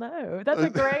 I don't know. That's a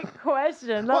great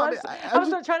question. Well, I No, mean, I was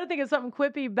not trying to think of something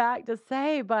quippy back to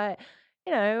say, but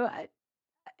you know,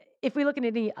 if we look at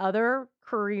any other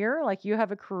career, like you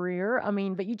have a career, I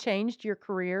mean, but you changed your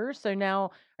career, so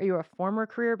now are you a former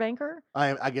career banker?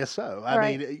 I guess so. I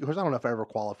Right. mean, of course, I don't know if I ever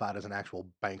qualified as an actual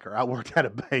banker. I worked at a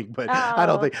bank, but I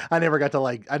don't Oh, think I never got to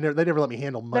they never let me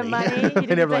handle the money. money. You They didn't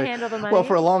get never to let handle the Well,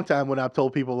 for a money? long time when I've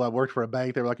told people I worked for a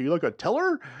bank, they were like, "Are you like a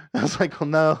teller?" I was like, "Well,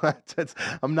 no,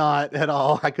 I'm not at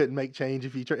all. I couldn't make change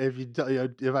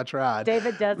if I tried."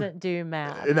 David doesn't do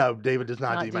math. No, David does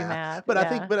not Not do do math. math. But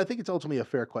Yeah. I think it's ultimately a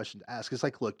fair question to ask. It's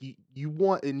like, look, you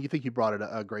want, and you think you brought it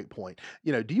a great point.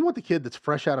 Do you want the kid that's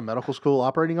fresh out of medical school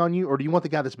operating on you, or do you want the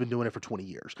guy that's been doing it for 20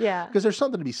 years? Yeah. Because there's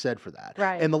something to be said for that.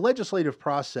 Right. And the legislative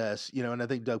process, and I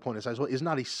think Doug pointed this out as well, is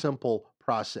not a simple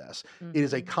process. It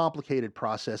is a Mhm. complicated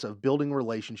process of building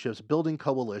relationships, building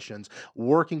coalitions,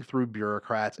 working through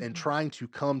bureaucrats, and Mhm. trying to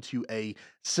come to a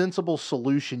sensible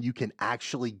solution you can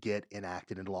actually get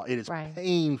enacted into law. It is Right.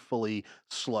 painfully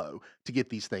slow to get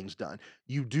these things done.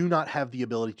 You do not have the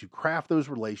ability to craft those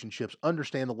relationships,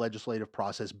 understand the legislative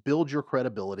process, build your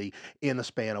credibility in the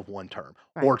span of one term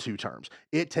Right. or two terms.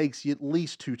 It takes you at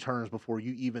least two terms before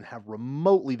you even have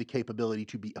remotely the capability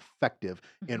to be effective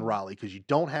in Mhm. Raleigh because you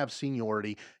don't have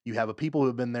seniority. You have a people who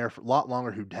have been there for a lot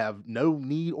longer who have no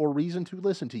need or reason to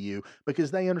listen to you because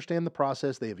they understand the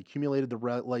process. They have accumulated the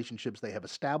relationships. They have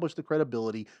established the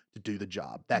credibility to do the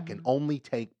job. That can Mhm. only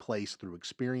take place through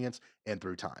experience and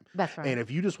through time. That's right. And if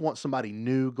you just want somebody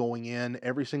new going in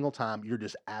every single time, you're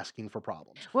just asking for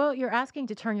problems. Well, you're asking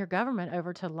to turn your government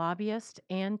over to lobbyists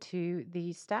and to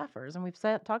the staffers. And we've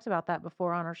talked about that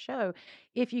before on our show.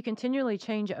 If you continually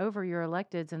change over your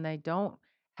electeds and they don't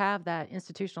have that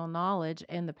institutional knowledge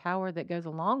and the power that goes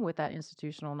along with that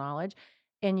institutional knowledge,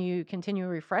 and you continue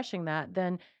refreshing that,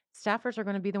 then staffers are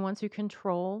going to be the ones who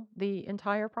control the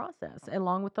entire process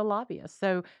along with the lobbyists.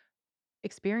 So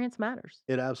experience matters.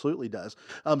 It absolutely does.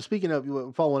 Speaking of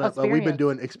following Oh, up, we've been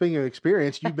experience. speaking of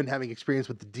experience, you've been having experience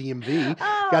with the DMV.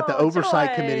 Got the Oh,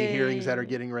 oversight committee hearings that are Joy.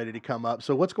 getting ready to come up.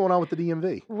 So what's going on with the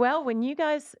DMV? Well, when you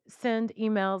guys send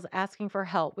emails asking for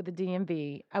help with the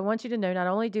DMV, I want you to know not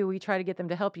only do we try to get them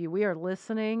to help you, we are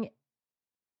listening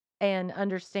and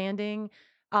understanding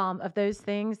of those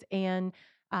things. And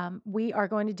we are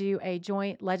going to do a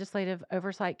joint legislative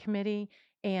oversight committee.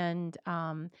 And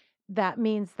that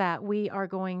means that we are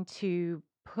going to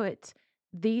put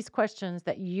these questions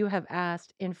that you have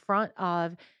asked in front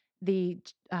of the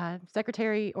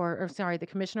secretary or sorry, the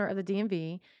commissioner of the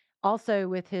DMV. also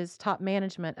with his top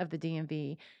management of the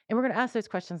DMV. And we're going to ask those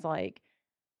questions like,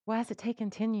 why has it taken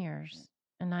 10 years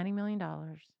and $90 million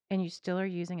and you still are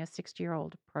using a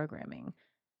 60-year-old programming?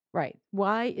 Right.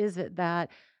 Why is it that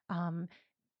um,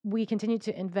 we continue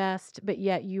to invest, but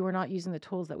yet you are not using the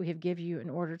tools that we have give you in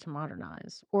order to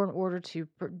modernize or in order to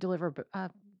deliver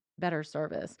better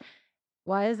service?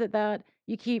 Why is it that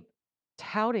you keep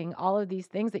touting all of these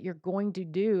things that you're going to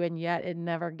do and yet it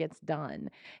never gets done?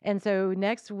 And so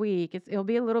next week, it'll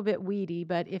be a little bit weedy,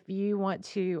 but if you want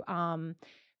to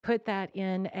put that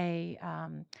in a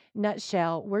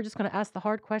nutshell, we're just going to ask the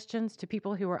hard questions to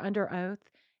people who are under oath,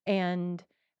 and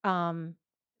um,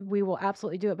 we will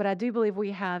absolutely do it. But I do believe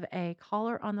we have a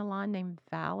caller on the line named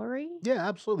Valerie. Yeah,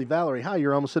 absolutely. Valerie, hi,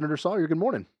 you're on with Senator Sawyer. Good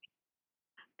morning.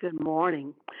 Good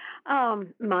morning.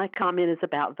 My comment is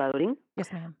about voting.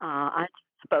 Yes, ma'am. I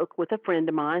spoke with a friend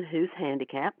of mine who's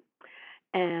handicapped,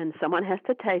 and someone has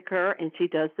to take her, and she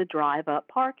does the drive-up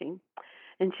parking.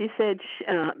 And she said,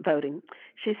 voting,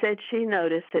 she said she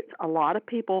noticed that a lot of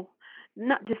people,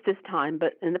 not just this time,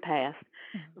 but in the past,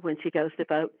 when she goes to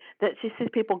vote, that she sees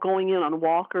people going in on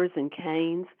walkers and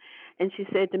canes. And she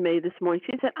said to me this morning,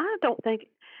 she said, I don't think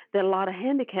that a lot of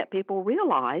handicapped people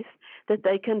realize that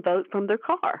they can vote from their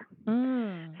car.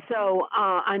 Mm. So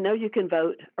I know you can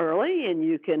vote early, and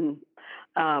you can,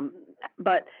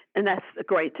 and that's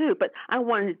great too. But I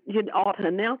wanted you all to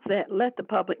announce that, let the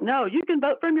public know you can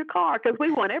vote from your car, because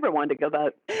we want everyone to go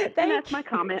vote. And that's my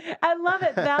comment. I love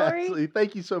it, Valerie. Absolutely.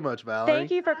 Thank you so much, Valerie.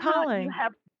 Thank you for calling.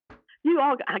 You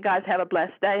all guys have a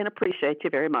blessed day, and appreciate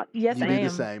you very much. Yes, You ma'am. do the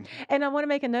same. And I want to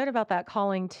make a note about that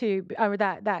calling too, or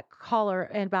that caller,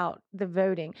 and about the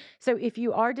voting. So if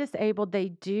you are disabled, they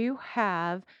do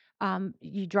have,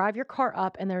 you drive your car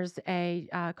up and there's a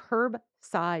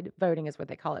curbside voting is what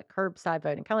they call it, curbside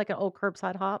voting, kind of like an old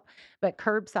curbside hop, but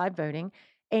curbside voting.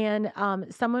 And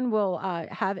someone will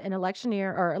have an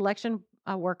electioneer or election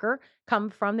worker come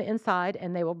from the inside,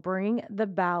 and they will bring the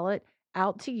ballot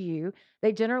out to you.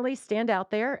 They generally stand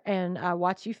out there and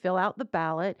watch you fill out the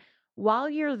ballot. While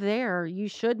you're there, you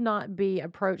should not be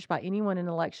approached by anyone in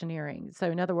electioneering.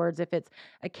 So, in other words, if it's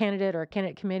a candidate or a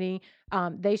candidate committee,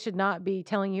 they should not be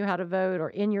telling you how to vote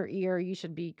or in your ear. You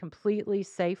should be completely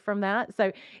safe from that.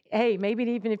 So, hey, maybe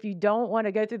even if you don't want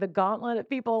to go through the gauntlet of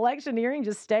people electioneering,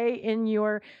 just stay in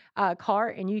your car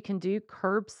and you can do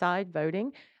curbside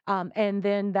voting. And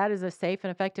then that is a safe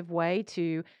and effective way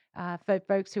to for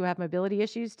folks who have mobility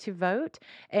issues to vote.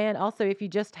 And also, if you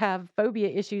just have phobia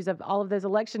issues of all of those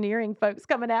electioneering folks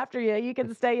coming after you, you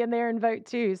can stay in there and vote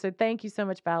too. So thank you so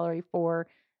much, Valerie, for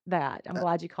that. I'm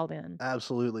glad you called in.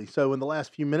 Absolutely. So in the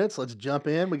last few minutes, let's jump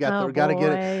in. We got Oh, got to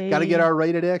get boy. our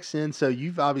rated X in. So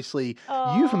you've obviously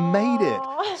you've made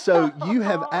it. So you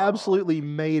have absolutely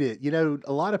made it. You know,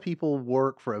 a lot of people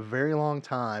work for a very long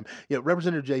time. You know,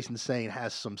 Representative Jason Sain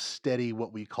has some steady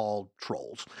what we call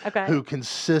trolls Okay. who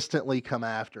consistently come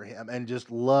after him and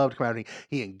just love to come after him.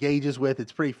 He engages with.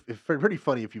 It's pretty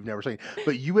funny if you've never seen.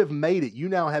 But you have made it. You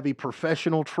now have a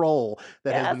professional troll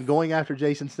that has been Yes. going after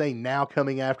Jason Sain, now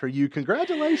coming after you.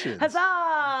 Congratulations. Huzzah!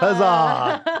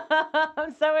 Huzzah!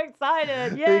 I'm so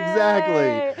excited. Yay!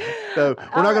 Exactly. So we're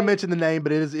All not going to right. mention the name,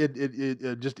 but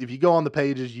it just if you go on the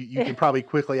pages, you can probably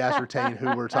quickly ascertain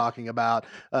who we're talking about.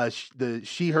 The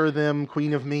she, her, them,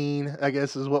 Queen of Mean, I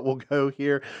guess is what we'll go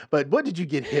here. But what did you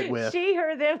get hit with? She,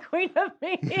 her, them, Queen of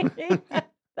Me.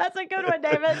 That's a good one,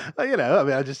 David. You know, I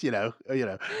mean, I just,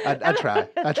 I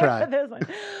try. This one.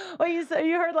 Well, you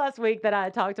heard last week that I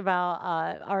talked about,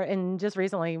 and just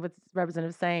recently with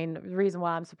Representative Sain, the reason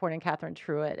why I'm supporting Catherine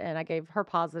Truitt, and I gave her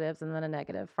positives and then a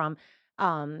negative from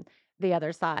the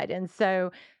other side. And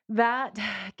so that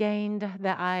gained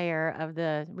the ire of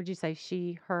would you say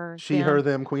she, her, She, them? her,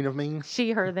 them, Queen of Mean.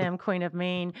 She, her, them, Queen of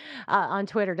Mean on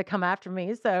Twitter to come after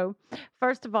me. So,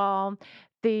 first of all,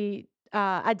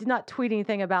 I did not tweet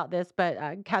anything about this, but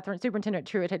Superintendent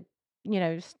Truitt had,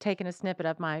 taken a snippet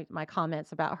of my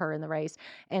comments about her in the race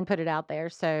and put it out there.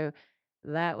 So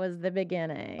that was the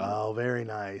beginning. Oh, very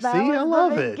nice. That See, was I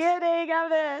love the it. beginning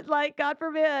of it. Like, God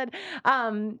forbid.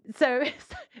 So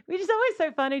it's always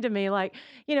so funny to me. Like,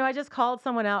 I just called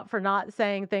someone out for not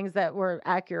saying things that were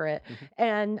accurate,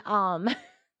 and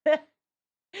but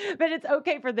it's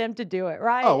okay for them to do it,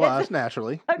 right? Oh, well, that's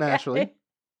naturally. Okay. Naturally.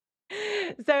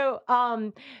 So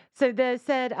they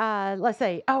said, let's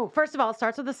say, first of all, it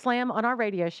starts with a slam on our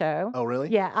radio show. Oh, really?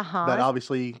 Yeah, That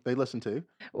obviously they listen to.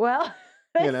 Well,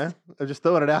 I'm just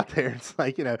throwing it out there. It's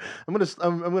like, I'm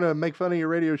gonna make fun of your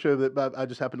radio show that I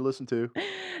just happen to listen to.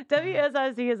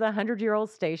 WSIC is a 100-year-old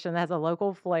station that has a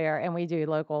local flair, and we do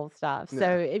local stuff. So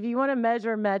Yeah. if you want to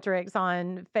measure metrics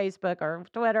on Facebook or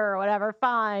Twitter or whatever,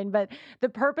 fine. But the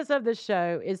purpose of the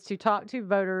show is to talk to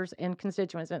voters and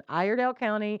constituents in Iredell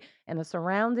County and the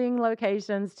surrounding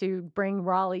locations to bring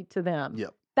Raleigh to them.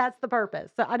 Yep. That's the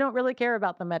purpose. So I don't really care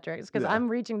about the metrics because Yeah. I'm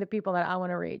reaching the people that I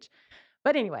want to reach.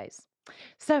 But anyways,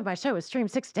 so my show was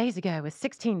streamed 6 days ago with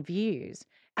 16 views.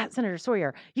 At Senator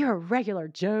Sawyer, you're a regular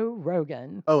Joe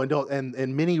Rogan. Oh,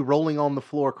 and many rolling on the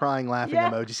floor, crying, laughing Yeah.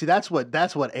 emoji. See, that's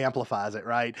what amplifies it,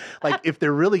 right? Like if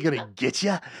they're really gonna get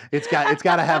you, it's got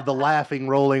to have the laughing,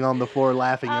 rolling on the floor,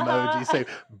 laughing emoji. Say,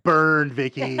 burn,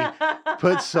 Vicky.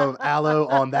 Put some aloe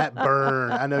on that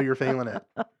burn. I know you're feeling it.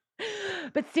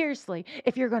 But seriously,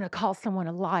 if you're going to call someone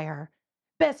a liar,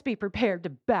 best be prepared to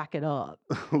back it up.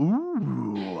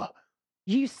 Ooh.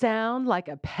 You sound like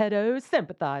a pedo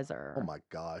sympathizer. Oh my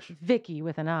gosh. Vicky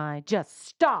with an I, just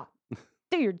stop.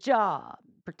 Do your job.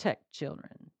 Protect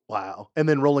children. Wow. And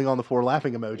then rolling on the floor,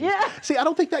 laughing emojis. Yeah. See, I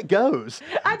don't think that goes.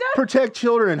 I don't. Protect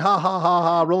children, ha ha ha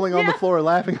ha, rolling on the Yeah. floor,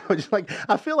 laughing emojis. Like,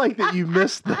 I feel like that you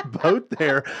missed the boat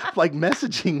there, like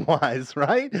messaging wise,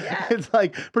 right? Yeah. It's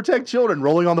like protect children,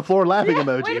 rolling on the floor, laughing Yeah,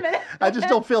 emoji. wait a minute. I just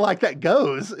don't feel like that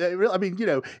goes. I mean,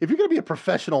 if you're going to be a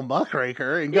professional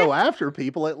muckraker and go after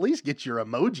people, at least get your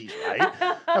emojis right.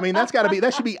 I mean,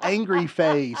 that should be angry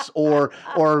face or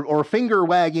finger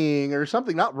wagging or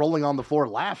something, not rolling on the floor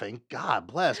laughing. God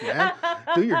bless, man.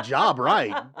 Do your job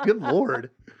right. Good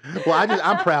Lord. Well,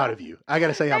 I'm proud of you. I got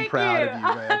to say, I'm Thank proud you. of you,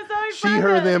 man. I'm so She,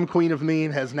 her, excited. them, queen of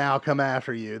mean has now come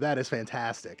after you. That is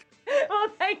fantastic. Well,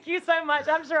 thank you so much.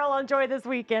 I'm sure I'll enjoy this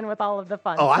weekend with all of the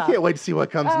fun Oh, stuff. I can't wait to see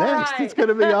what comes All next. right. It's going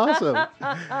to be awesome.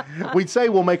 We'd say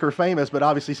we'll make her famous, but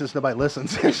obviously since nobody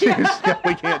listens, we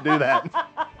can't do that.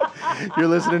 You're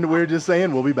listening to We're Just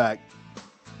Saying. We'll be back.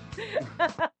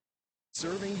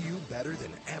 Serving you better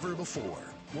than ever before.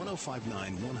 105.9,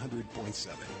 100.7.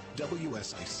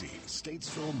 WSIC,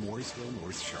 Statesville, Mooresville,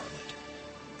 North Charlotte.